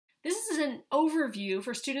This is an overview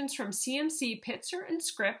for students from CMC, Pitzer, and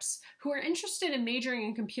Scripps who are interested in majoring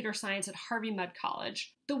in computer science at Harvey-Mudd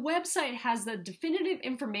College. The website has the definitive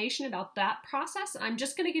information about that process, and I'm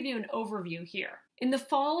just going to give you an overview here. In the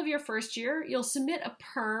fall of your first year, you'll submit a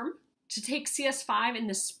perm to take CS5 in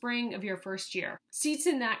the spring of your first year. Seats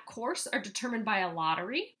in that course are determined by a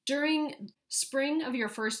lottery. During spring of your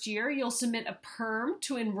first year, you'll submit a perm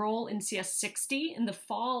to enroll in CS60 in the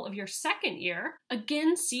fall of your second year.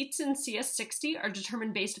 Again, seats in CS60 are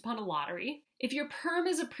determined based upon a lottery. If your perm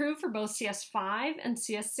is approved for both CS5 and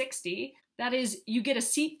CS60, that is, you get a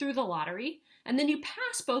seat through the lottery, and then you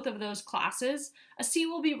pass both of those classes, a seat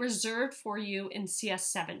will be reserved for you in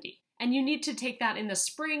CS70. And you need to take that in the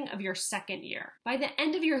spring of your second year. By the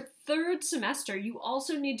end of your third semester, you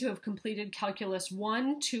also need to have completed Calculus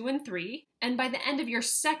 1, 2, and 3. And by the end of your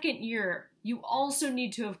second year, you also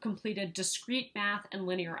need to have completed discrete math and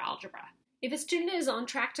linear algebra. If a student is on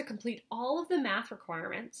track to complete all of the math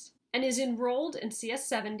requirements and is enrolled in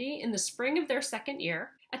CS70 in the spring of their second year,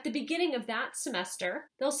 at the beginning of that semester,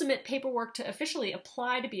 they'll submit paperwork to officially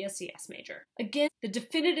apply to be a CS major. Again, the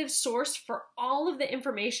definitive source for all of the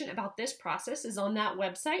information about this process is on that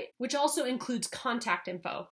website, which also includes contact info.